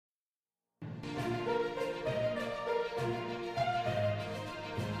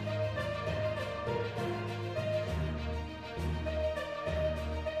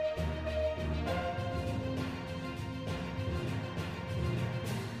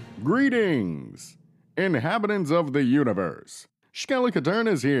Greetings, inhabitants of the universe.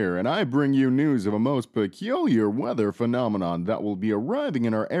 Shkellikatern is here, and I bring you news of a most peculiar weather phenomenon that will be arriving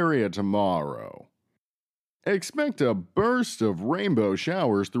in our area tomorrow. Expect a burst of rainbow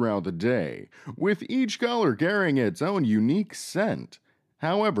showers throughout the day, with each color carrying its own unique scent.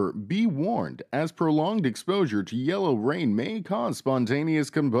 However, be warned, as prolonged exposure to yellow rain may cause spontaneous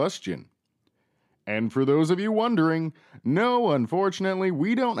combustion. And for those of you wondering, no, unfortunately,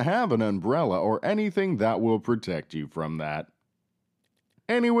 we don't have an umbrella or anything that will protect you from that.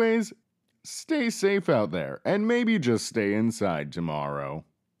 Anyways, stay safe out there, and maybe just stay inside tomorrow.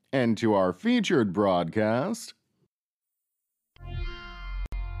 And to our featured broadcast...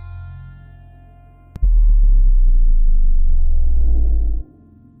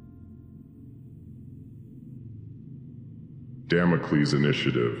 Damocles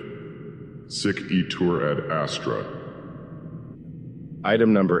Initiative. Sic Itur ad Astra.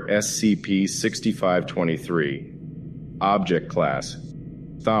 Item number SCP-6523. Object Class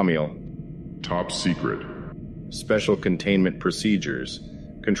Thaumiel. Top Secret. Special Containment Procedures.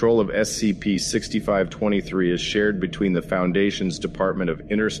 Control of SCP-6523 is shared between the Foundation's Department of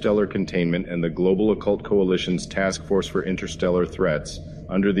Interstellar Containment and the Global Occult Coalition's Task Force for Interstellar Threats,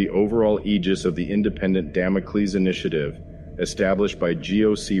 under the overall aegis of the Independent Damocles Initiative, established by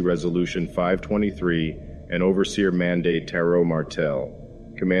GOC Resolution 523 and Overseer Mandate Tarot Martel.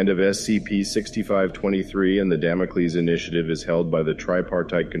 Command of SCP-6523 and the Damocles Initiative is held by the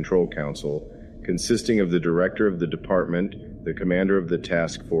Tripartite Control Council, consisting of the Director of the Department, the Commander of the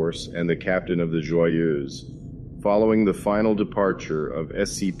Task Force, and the Captain of the Joyeuse. Following the final departure of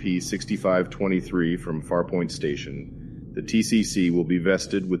SCP-6523 from Farpoint Station, the TCC will be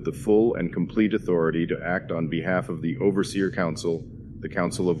vested with the full and complete authority to act on behalf of the Overseer Council, the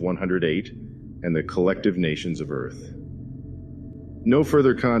Council of 108, and the collective nations of Earth. No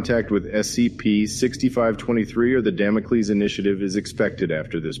further contact with SCP-6523 or the Damocles Initiative is expected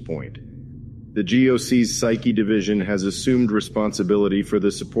after this point. The GOC's Psyche Division has assumed responsibility for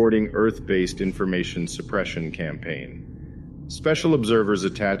the supporting Earth-based information suppression campaign. Special observers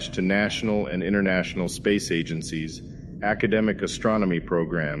attached to national and international space agencies, academic astronomy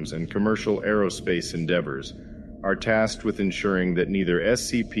programs, and commercial aerospace endeavors are tasked with ensuring that neither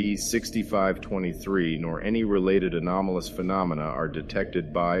SCP-6523 nor any related anomalous phenomena are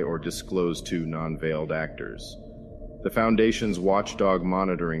detected by or disclosed to non-veiled actors. The Foundation's Watchdog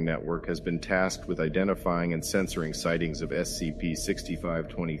Monitoring Network has been tasked with identifying and censoring sightings of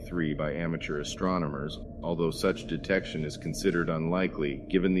SCP-6523 by amateur astronomers, although such detection is considered unlikely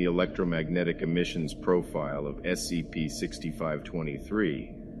given the electromagnetic emissions profile of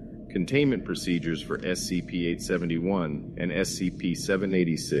SCP-6523. Containment procedures for SCP-871 and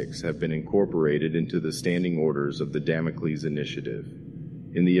SCP-786 have been incorporated into the standing orders of the Damocles Initiative.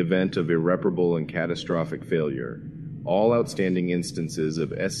 In the event of irreparable and catastrophic failure, all outstanding instances of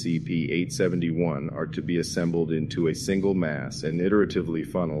SCP-871 are to be assembled into a single mass and iteratively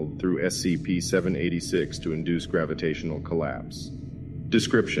funneled through SCP-786 to induce gravitational collapse.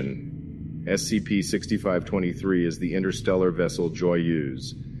 Description: SCP-6523 is the interstellar vessel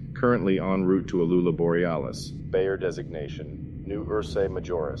Joyeuse, currently en route to Alula Borealis. Bayer designation: New Ursae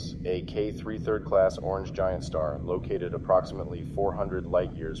Majoris, a K3 third-class orange giant star located approximately 400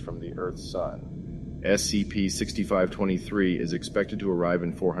 light-years from the Earth's sun. SCP-6523 is expected to arrive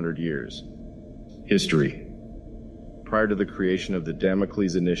in 400 years. History: prior to the creation of the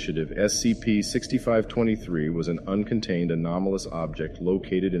Damocles Initiative, SCP-6523 was an uncontained anomalous object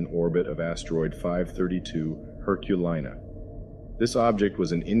located in orbit of asteroid 532 Herculina. This object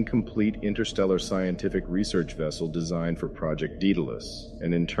was an incomplete interstellar scientific research vessel designed for Project Daedalus,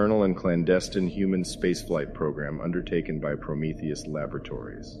 an internal and clandestine human spaceflight program undertaken by Prometheus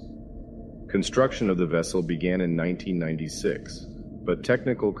Laboratories. Construction of the vessel began in 1996, but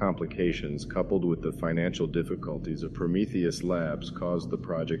technical complications coupled with the financial difficulties of Prometheus Labs caused the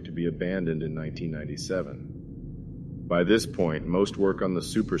project to be abandoned in 1997. By this point, most work on the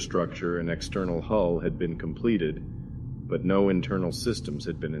superstructure and external hull had been completed, but no internal systems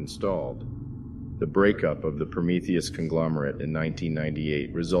had been installed. The breakup of the Prometheus conglomerate in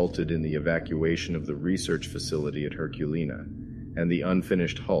 1998 resulted in the evacuation of the research facility at Herculina, and the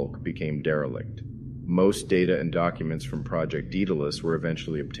unfinished hulk became derelict. Most data and documents from Project Daedalus were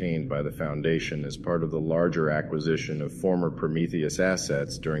eventually obtained by the Foundation as part of the larger acquisition of former Prometheus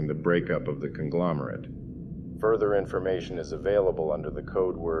assets during the breakup of the conglomerate. Further information is available under the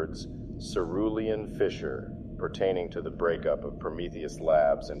code words Cerulean Fissure, pertaining to the breakup of Prometheus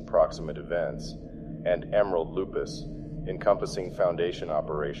Labs and proximate events, and Emerald Lupus, encompassing Foundation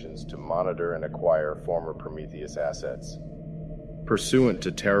operations to monitor and acquire former Prometheus assets. Pursuant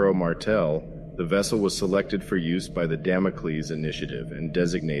to Tarot Martel, the vessel was selected for use by the Damocles Initiative and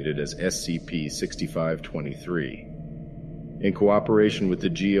designated as SCP-6523. In cooperation with the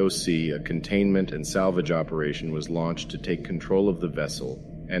GOC, a containment and salvage operation was launched to take control of the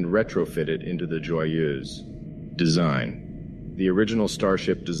vessel and retrofit it into the Joyeuse. Design. The original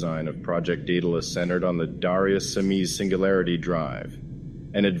starship design of Project Daedalus centered on the Darius Samiz Singularity Drive,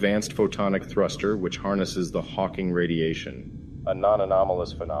 an advanced photonic thruster which harnesses the Hawking radiation, a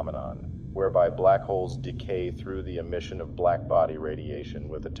non-anomalous phenomenon whereby black holes decay through the emission of black body radiation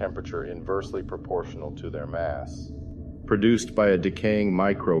with a temperature inversely proportional to their mass, produced by a decaying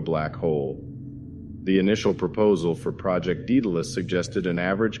micro-black hole. The initial proposal for Project Daedalus suggested an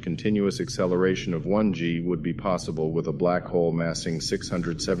average continuous acceleration of 1g would be possible with a black hole massing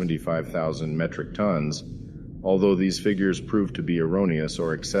 675,000 metric tons, although these figures proved to be erroneous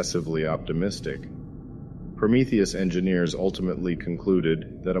or excessively optimistic. Prometheus engineers ultimately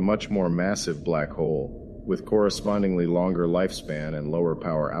concluded that a much more massive black hole, with correspondingly longer lifespan and lower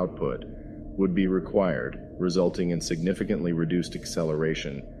power output, would be required, resulting in significantly reduced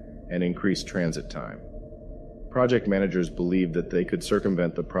acceleration and increased transit time. Project managers believed that they could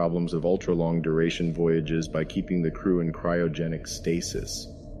circumvent the problems of ultra-long duration voyages by keeping the crew in cryogenic stasis.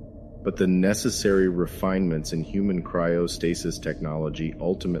 But the necessary refinements in human cryostasis technology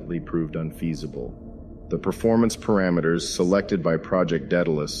ultimately proved unfeasible. The performance parameters selected by Project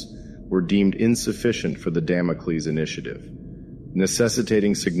Daedalus were deemed insufficient for the Damocles Initiative,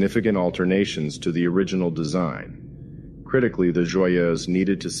 necessitating significant alternations to the original design. Critically, the Joyeuse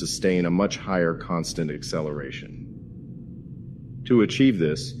needed to sustain a much higher constant acceleration. To achieve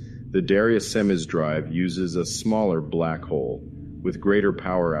this, the Darius Samiz drive uses a smaller black hole with greater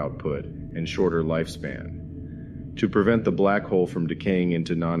power output and shorter lifespan. To prevent the black hole from decaying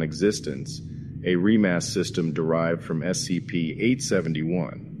into non-existence, a remass system derived from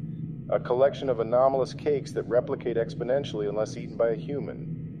SCP-871, a collection of anomalous cakes that replicate exponentially unless eaten by a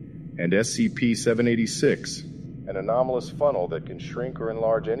human, and SCP-786, an anomalous funnel that can shrink or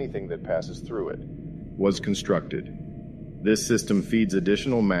enlarge anything that passes through it, was constructed. This system feeds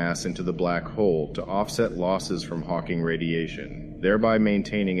additional mass into the black hole to offset losses from Hawking radiation, thereby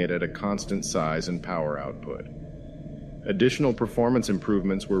maintaining it at a constant size and power output. Additional performance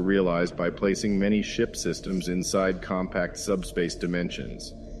improvements were realized by placing many ship systems inside compact subspace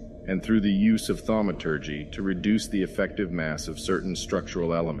dimensions, and through the use of thaumaturgy to reduce the effective mass of certain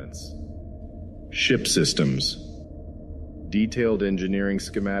structural elements. Ship systems. Detailed engineering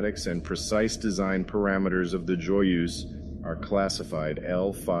schematics and precise design parameters of the Joyeuse are classified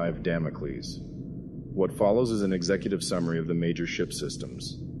L5 Damocles. What follows is an executive summary of the major ship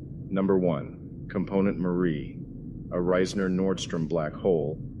systems. Number 1. Component Marie, a Reisner-Nordstrom black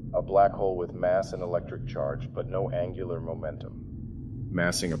hole, a black hole with mass and electric charge but no angular momentum,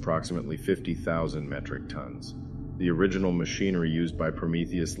 massing approximately 50,000 metric tons. The original machinery used by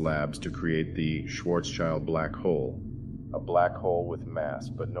Prometheus Labs to create the Schwarzschild black hole, a black hole with mass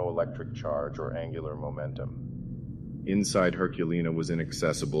but no electric charge or angular momentum. Inside Herculina was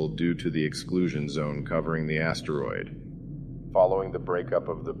inaccessible due to the exclusion zone covering the asteroid. Following the breakup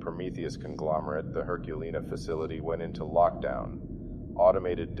of the Prometheus conglomerate, the Herculina facility went into lockdown.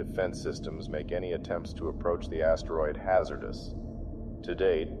 Automated defense systems make any attempts to approach the asteroid hazardous. To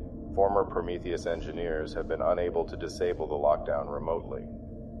date, former Prometheus engineers have been unable to disable the lockdown remotely.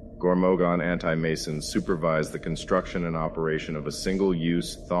 Gormogon anti-Masons supervised the construction and operation of a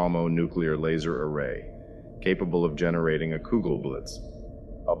single-use thermonuclear laser array, capable of generating a Kugelblitz,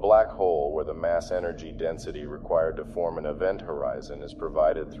 a black hole where the mass energy density required to form an event horizon is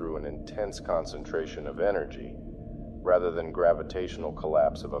provided through an intense concentration of energy, rather than gravitational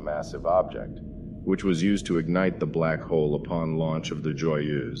collapse of a massive object, which was used to ignite the black hole upon launch of the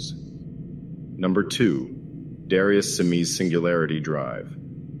Joyeuse. Number 2. Darius Samiz Singularity Drive,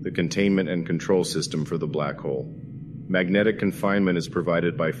 the containment and control system for the black hole. Magnetic confinement is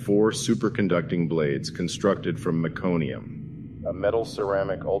provided by 4 superconducting blades constructed from meconium, a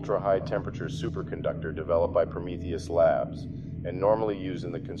metal-ceramic ultra-high temperature superconductor developed by Prometheus Labs and normally used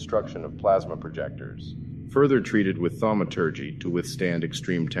in the construction of plasma projectors, further treated with thaumaturgy to withstand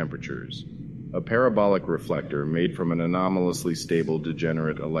extreme temperatures. A parabolic reflector made from an anomalously stable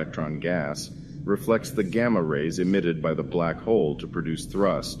degenerate electron gas reflects the gamma rays emitted by the black hole to produce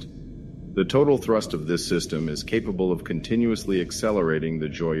thrust. The total thrust of this system is capable of continuously accelerating the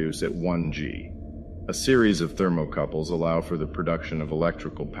Joyeuse at 1g. A series of thermocouples allow for the production of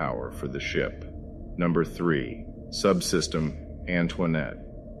electrical power for the ship. Number 3. Subsystem Antoinette,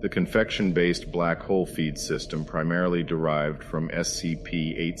 the confection-based black hole feed system primarily derived from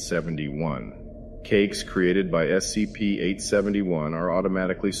SCP-871. Cakes created by SCP-871 are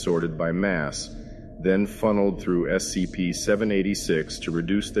automatically sorted by mass, then funneled through SCP-786 to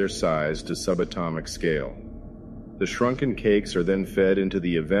reduce their size to subatomic scale. The shrunken cakes are then fed into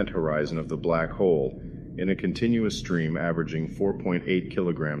the event horizon of the black hole in a continuous stream averaging 4.8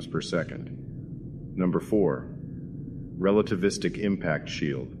 kilograms per second. Number 4. Relativistic Impact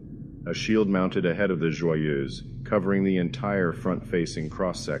Shield. A shield mounted ahead of the Joyeuse, covering the entire front-facing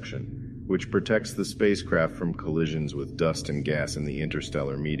cross-section, which protects the spacecraft from collisions with dust and gas in the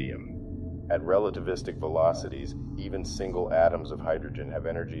interstellar medium. At relativistic velocities, even single atoms of hydrogen have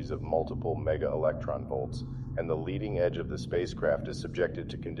energies of multiple mega-electron volts, and the leading edge of the spacecraft is subjected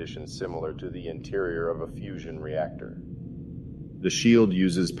to conditions similar to the interior of a fusion reactor. The shield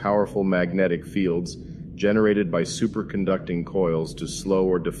uses powerful magnetic fields generated by superconducting coils to slow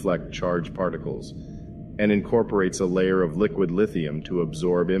or deflect charged particles, and incorporates a layer of liquid lithium to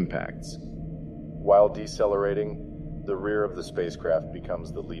absorb impacts. While decelerating, the rear of the spacecraft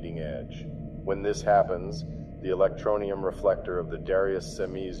becomes the leading edge. When this happens, the electronium reflector of the Darius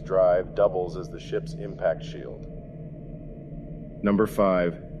Semi's drive doubles as the ship's impact shield. Number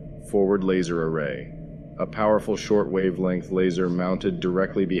 5. Forward Laser Array. A powerful short-wavelength laser mounted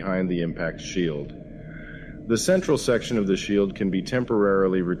directly behind the impact shield. The central section of the shield can be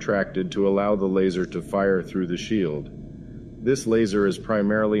temporarily retracted to allow the laser to fire through the shield. This laser is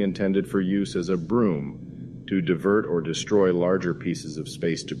primarily intended for use as a broom to divert or destroy larger pieces of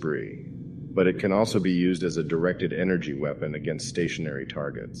space debris, but it can also be used as a directed energy weapon against stationary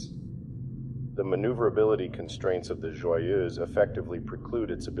targets. The maneuverability constraints of the Joyeuse effectively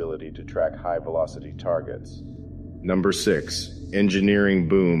preclude its ability to track high-velocity targets. Number 6. Engineering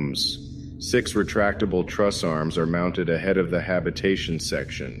Booms. 6 retractable truss arms are mounted ahead of the habitation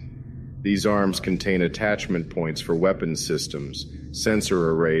section. These arms contain attachment points for weapon systems, sensor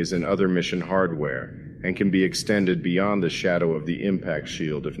arrays, and other mission hardware, and can be extended beyond the shadow of the impact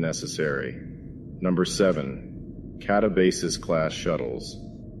shield if necessary. Number 7. Catabasis-class shuttles.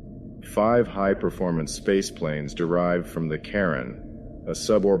 5 high-performance spaceplanes derived from the Karen, a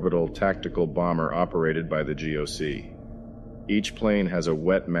suborbital tactical bomber operated by the GOC. Each plane has a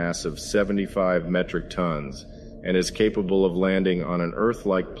wet mass of 75 metric tons and is capable of landing on an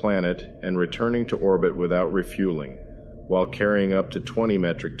Earth-like planet and returning to orbit without refueling, while carrying up to 20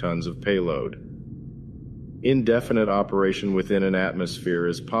 metric tons of payload. Indefinite operation within an atmosphere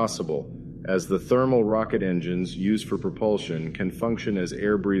is possible, as the thermal rocket engines used for propulsion can function as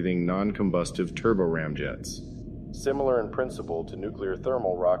air-breathing non-combustive turboramjets, similar in principle to nuclear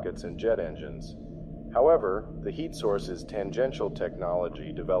thermal rockets and jet engines. However, the heat source is tangential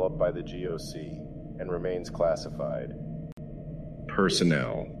technology developed by the GOC and remains classified.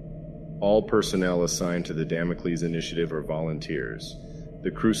 Personnel. All personnel assigned to the Damocles Initiative are volunteers.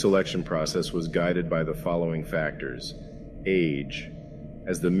 The crew selection process was guided by the following factors. Age.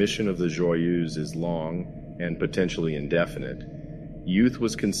 As the mission of the Joyeuse is long and potentially indefinite, youth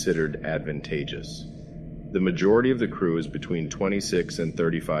was considered advantageous. The majority of the crew is between 26 and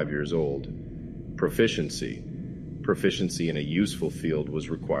 35 years old. Proficiency. Proficiency in a useful field was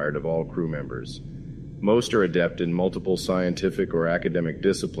required of all crew members. Most are adept in multiple scientific or academic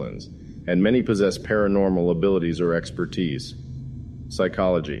disciplines, and many possess paranormal abilities or expertise.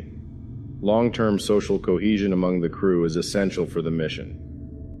 Psychology. Long-term social cohesion among the crew is essential for the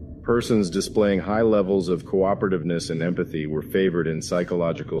mission. Persons displaying high levels of cooperativeness and empathy were favored in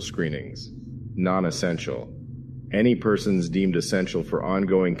psychological screenings. Non-essential. Any persons deemed essential for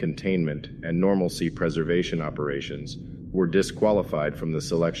ongoing containment and normalcy preservation operations were disqualified from the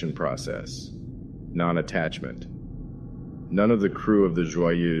selection process. Non-attachment. None of the crew of the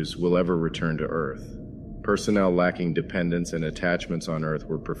Joyeuse will ever return to Earth. Personnel lacking dependence and attachments on Earth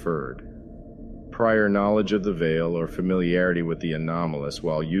were preferred. Prior knowledge of the veil or familiarity with the anomalous,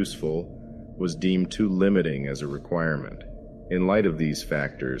 while useful, was deemed too limiting as a requirement. In light of these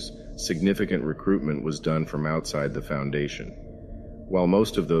factors, significant recruitment was done from outside the Foundation. While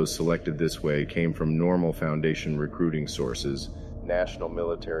most of those selected this way came from normal Foundation recruiting sources, national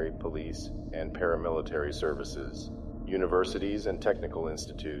military, police, and paramilitary services, universities and technical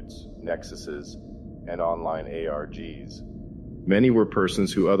institutes, nexuses, and online ARGs. Many were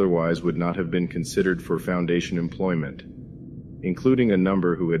persons who otherwise would not have been considered for Foundation employment, including a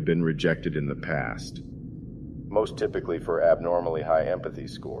number who had been rejected in the past, most typically for abnormally high empathy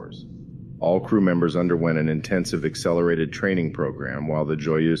scores. All crew members underwent an intensive accelerated training program while the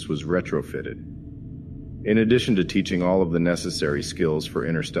Joyeuse was retrofitted. In addition to teaching all of the necessary skills for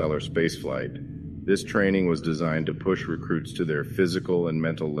interstellar spaceflight, this training was designed to push recruits to their physical and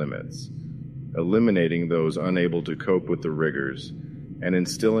mental limits, eliminating those unable to cope with the rigors and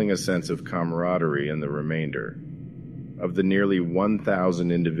instilling a sense of camaraderie in the remainder. Of the nearly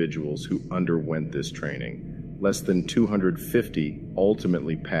 1,000 individuals who underwent this training, less than 250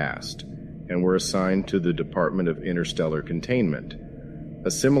 ultimately passed and were assigned to the Department of Interstellar Containment.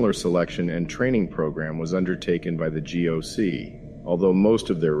 A similar selection and training program was undertaken by the GOC, although most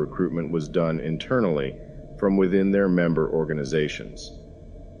of their recruitment was done internally from within their member organizations.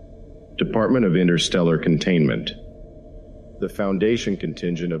 Department of Interstellar Containment. The Foundation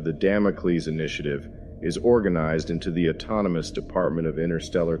contingent of the Damocles Initiative is organized into the autonomous Department of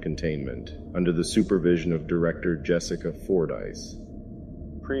Interstellar Containment under the supervision of Director Jessica Fordyce.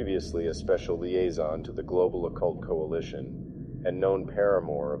 Previously a special liaison to the Global Occult Coalition and known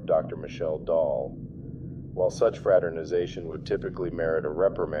paramour of Dr. Michelle Dahl. While such fraternization would typically merit a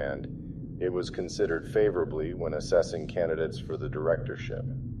reprimand, it was considered favorably when assessing candidates for the directorship.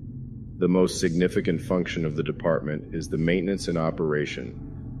 The most significant function of the department is the maintenance and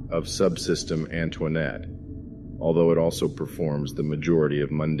operation of Subsystem Antoinette, although it also performs the majority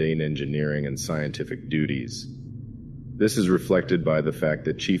of mundane engineering and scientific duties. This is reflected by the fact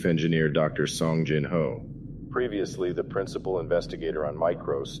that Chief Engineer Dr. Song Jin-ho, previously the principal investigator on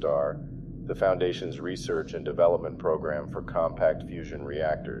MicroStar, the Foundation's research and development program for compact fusion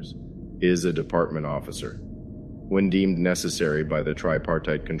reactors, is a department officer. When deemed necessary by the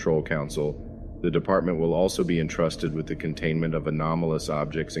Tripartite Control Council, the department will also be entrusted with the containment of anomalous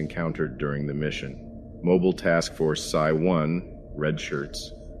objects encountered during the mission. Mobile Task Force Psi-1, Red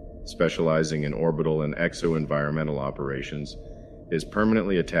Shirts, specializing in orbital and exo-environmental operations, is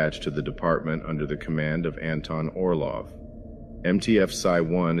permanently attached to the department under the command of Anton Orlov. MTF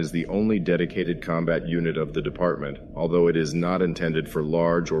Psi-1 is the only dedicated combat unit of the department, although it is not intended for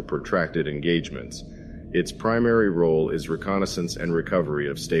large or protracted engagements. Its primary role is reconnaissance and recovery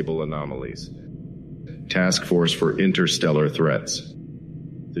of stable anomalies. Task Force for Interstellar Threats.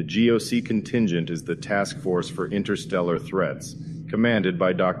 The GOC contingent is the Task Force for Interstellar Threats, commanded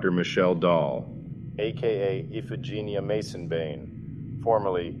by Dr. Michelle Dahl, aka Iphigenia Masonbane,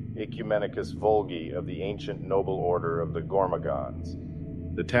 formerly Ecumenicus Volgi of the Ancient Noble Order of the Gormagons.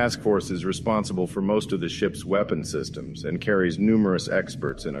 The task force is responsible for most of the ship's weapon systems and carries numerous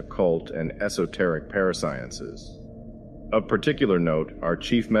experts in occult and esoteric parasciences. Of particular note are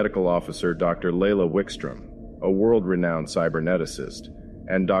Chief Medical Officer Dr. Layla Wickstrom, a world-renowned cyberneticist,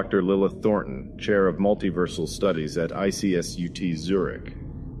 and Dr. Lilith Thornton, Chair of Multiversal Studies at ICSUT Zurich.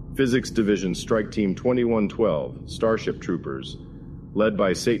 Physics Division Strike Team 2112, Starship Troopers, led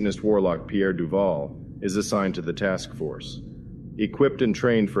by Satanist Warlock Pierre Duval, is assigned to the task force. Equipped and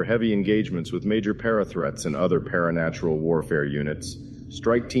trained for heavy engagements with major parathreats and other paranatural warfare units,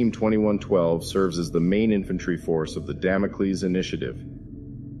 Strike Team 2112 serves as the main infantry force of the Damocles Initiative.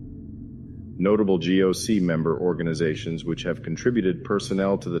 Notable GOC member organizations which have contributed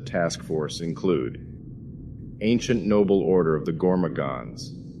personnel to the task force include Ancient Noble Order of the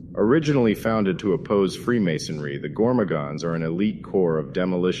Gormagons. Originally founded to oppose Freemasonry, the Gormagons are an elite corps of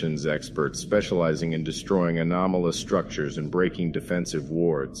demolitions experts specializing in destroying anomalous structures and breaking defensive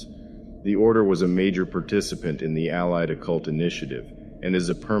wards. The order was a major participant in the Allied Occult Initiative and is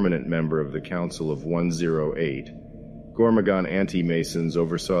a permanent member of the Council of 108. Gormagon anti-Masons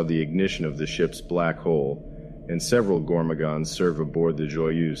oversaw the ignition of the ship's black hole, and several Gormagons serve aboard the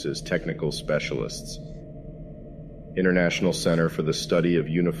Joyeuse as technical specialists. International Center for the Study of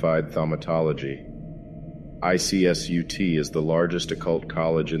Unified Thaumatology. ICSUT is the largest occult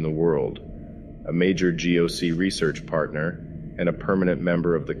college in the world, a major GOC research partner, and a permanent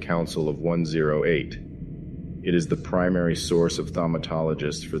member of the Council of 108. It is the primary source of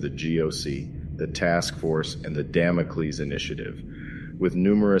thaumatologists for the GOC, the Task Force, and the Damocles Initiative, with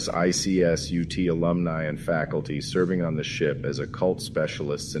numerous ICSUT alumni and faculty serving on the ship as occult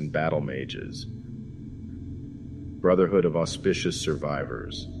specialists and battle mages. Brotherhood of Auspicious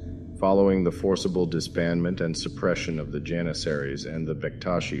Survivors. Following the forcible disbandment and suppression of the Janissaries and the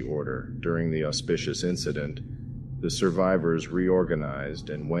Bektashi Order during the Auspicious Incident, the survivors reorganized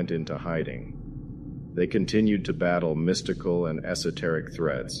and went into hiding. They continued to battle mystical and esoteric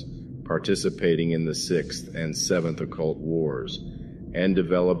threats, participating in the 6th and 7th Occult Wars, and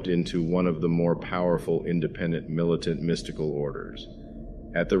developed into one of the more powerful independent militant mystical orders.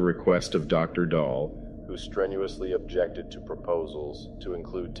 At the request of Dr. Dahl, who strenuously objected to proposals to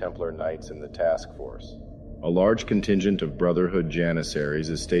include Templar Knights in the task force. A large contingent of Brotherhood Janissaries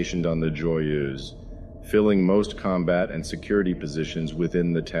is stationed on the Joyeuse, filling most combat and security positions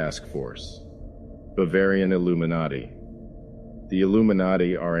within the task force. Bavarian Illuminati. The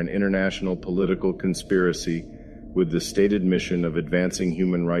Illuminati are an international political conspiracy with the stated mission of advancing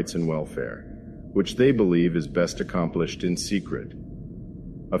human rights and welfare, which they believe is best accomplished in secret.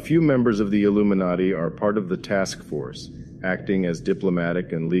 A few members of the Illuminati are part of the task force, acting as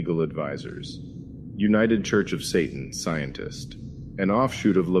diplomatic and legal advisors. United Church of Satan, scientist. An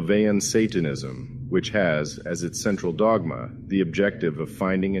offshoot of Levian Satanism, which has, as its central dogma, the objective of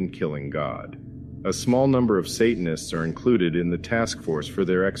finding and killing God. A small number of Satanists are included in the task force for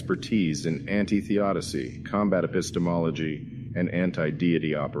their expertise in anti-theodicy, combat epistemology, and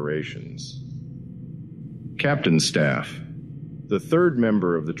anti-deity operations. Captain Staff. The third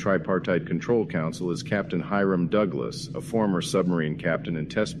member of the Tripartite Control Council is Captain Hiram Douglas, a former submarine captain and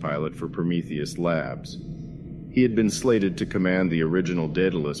test pilot for Prometheus Labs. He had been slated to command the original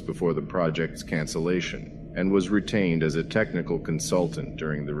Daedalus before the project's cancellation, and was retained as a technical consultant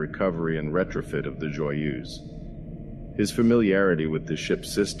during the recovery and retrofit of the Joyeuse. His familiarity with the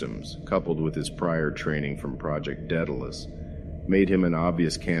ship's systems, coupled with his prior training from Project Daedalus, made him an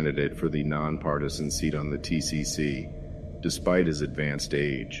obvious candidate for the nonpartisan seat on the TCC, despite his advanced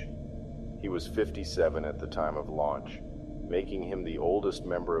age. He was 57 at the time of launch, making him the oldest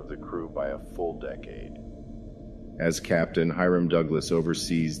member of the crew by a full decade. As captain, Hiram Douglas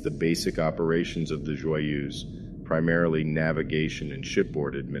oversees the basic operations of the Joyeuse, primarily navigation and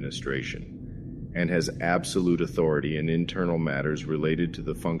shipboard administration, and has absolute authority in internal matters related to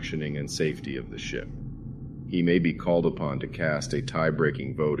the functioning and safety of the ship. He may be called upon to cast a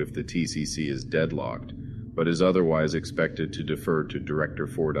tie-breaking vote if the TCC is deadlocked, but is otherwise expected to defer to Director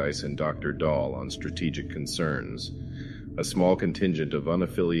Fordyce and Dr. Dahl on strategic concerns. A small contingent of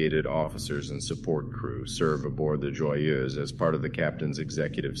unaffiliated officers and support crew serve aboard the Joyeuse as part of the captain's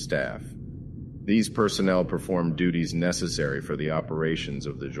executive staff. These personnel perform duties necessary for the operations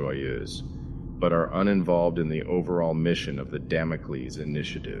of the Joyeuse, but are uninvolved in the overall mission of the Damocles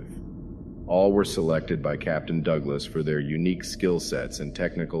Initiative. All were selected by Captain Douglas for their unique skill sets and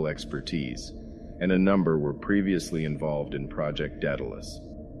technical expertise, and a number were previously involved in Project Daedalus.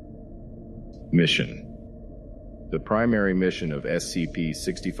 Mission. The primary mission of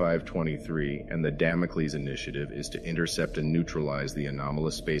SCP-6523 and the Damocles Initiative is to intercept and neutralize the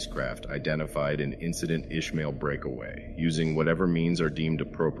anomalous spacecraft identified in Incident Ishmael Breakaway, using whatever means are deemed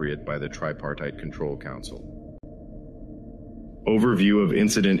appropriate by the Tripartite Control Council. Overview of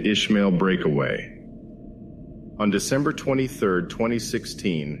Incident Ishmael Breakaway. On December 23,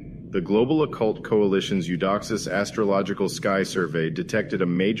 2016, the Global Occult Coalition's Eudoxus Astrological Sky Survey detected a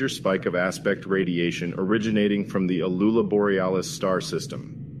major spike of aspect radiation originating from the Alula Borealis star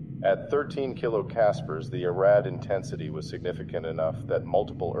system. At 13 kilocaspers, the IRAD intensity was significant enough that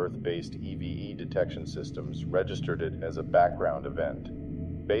multiple Earth-based EVE detection systems registered it as a background event.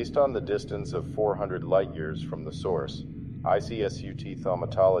 Based on the distance of 400 light-years from the source, ICSUT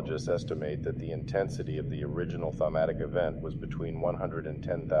thaumatologists estimate that the intensity of the original thaumatic event was between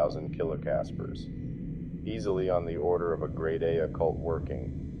 110,000 kilocaspers, easily on the order of a grade A occult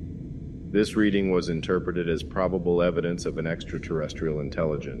working. This reading was interpreted as probable evidence of an extraterrestrial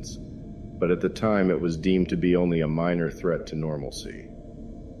intelligence, but at the time it was deemed to be only a minor threat to normalcy.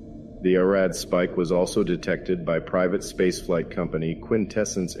 The IRAD spike was also detected by private spaceflight company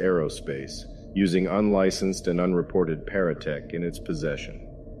Quintessence Aerospace, using unlicensed and unreported paratech in its possession.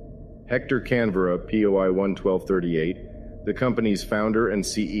 Hector Canvera, POI 11238, the company's founder and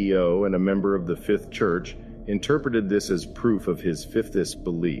CEO and a member of the Fifth Church, interpreted this as proof of his Fifthist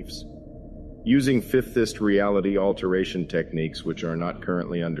beliefs. Using Fifthist reality alteration techniques which are not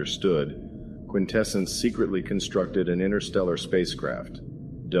currently understood, Quintessence secretly constructed an interstellar spacecraft,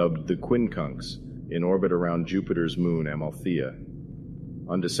 dubbed the Quincunx, in orbit around Jupiter's moon Amalthea.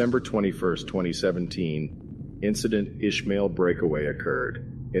 On December 21, 2017, Incident Ishmael Breakaway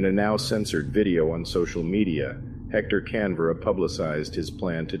occurred. In a now censored video on social media, Hector Canvera publicized his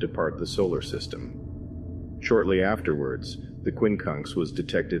plan to depart the solar system. Shortly afterwards, the Quincunx was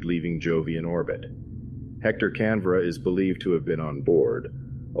detected leaving Jovian orbit. Hector Canvera is believed to have been on board,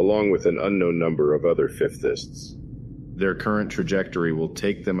 along with an unknown number of other Fifthists. Their current trajectory will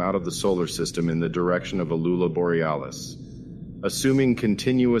take them out of the solar system in the direction of Alula Borealis. Assuming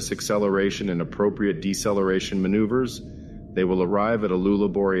continuous acceleration and appropriate deceleration maneuvers, they will arrive at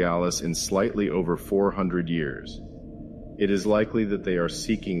Alula Borealis in slightly over 400 years. It is likely that they are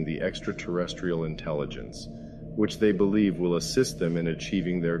seeking the extraterrestrial intelligence, which they believe will assist them in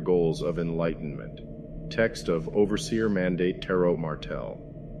achieving their goals of enlightenment. Text of Overseer Mandate Tarot Martel.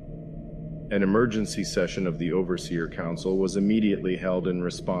 An emergency session of the Overseer Council was immediately held in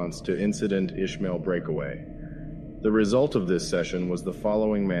response to Incident Ishmael Breakaway. The result of this session was the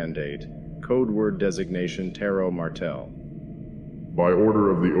following mandate, code word designation Tarot Martel. By order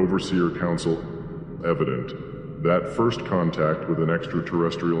of the Overseer Council, evident that first contact with an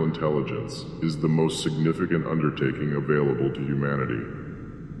extraterrestrial intelligence is the most significant undertaking available to humanity.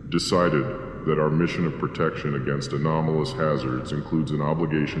 decided that our mission of protection against anomalous hazards includes an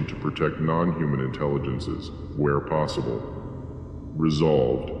obligation to protect non-human intelligences where possible.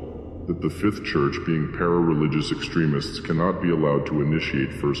 Resolved, that the Fifth Church, being para-religious extremists, cannot be allowed to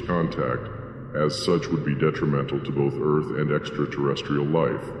initiate first contact, as such would be detrimental to both Earth and extraterrestrial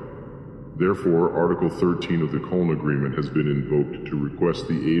life. Therefore, Article 13 of the Colne Agreement has been invoked to request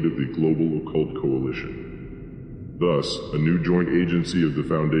the aid of the Global Occult Coalition. Thus, a new joint agency of the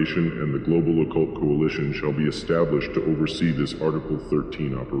Foundation and the Global Occult Coalition shall be established to oversee this Article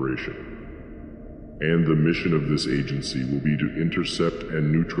 13 operation. And the mission of this agency will be to intercept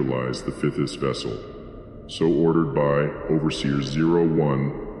and neutralize the Fifth vessel. So ordered by Overseers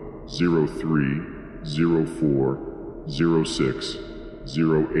 01, 03, 04, 06,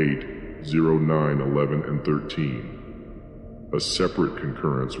 08, 09, 11, and 13. A separate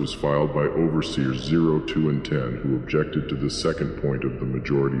concurrence was filed by Overseers 0, 2, and 10, who objected to the second point of the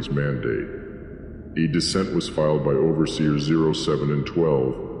majority's mandate. A dissent was filed by Overseers 0, 7, and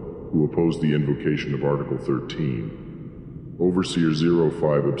 12, who opposed the invocation of Article 13. Overseer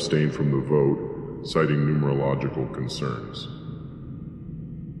 05 abstained from the vote, citing numerological concerns.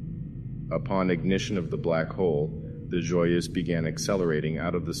 Upon ignition of the black hole, the Joyeuse began accelerating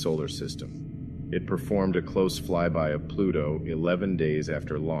out of the solar system. It performed a close flyby of Pluto 11 days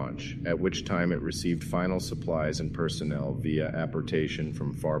after launch, at which time it received final supplies and personnel via apportation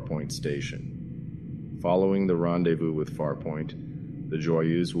from Farpoint Station. Following the rendezvous with Farpoint, the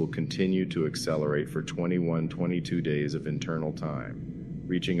Joyeuse will continue to accelerate for 22 days of internal time,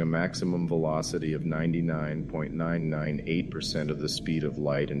 reaching a maximum velocity of 99.998% of the speed of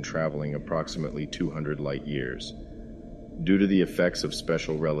light and traveling approximately 200 light-years. Due to the effects of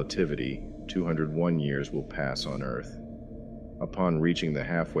special relativity, 201 years will pass on Earth. Upon reaching the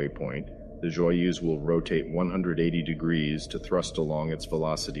halfway point, the Joyeuse will rotate 180 degrees to thrust along its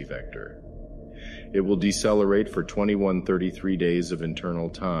velocity vector. It will decelerate for 2133 days of internal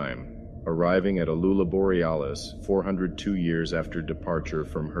time, arriving at Alula Borealis 402 years after departure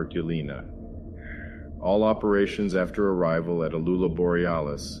from Herculina. All operations after arrival at Alula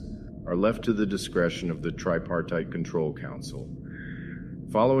Borealis are left to the discretion of the Tripartite Control Council.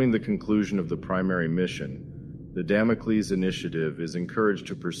 Following the conclusion of the primary mission, the Damocles Initiative is encouraged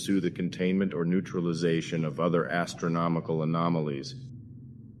to pursue the containment or neutralization of other astronomical anomalies.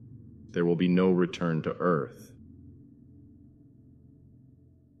 There will be no return to Earth.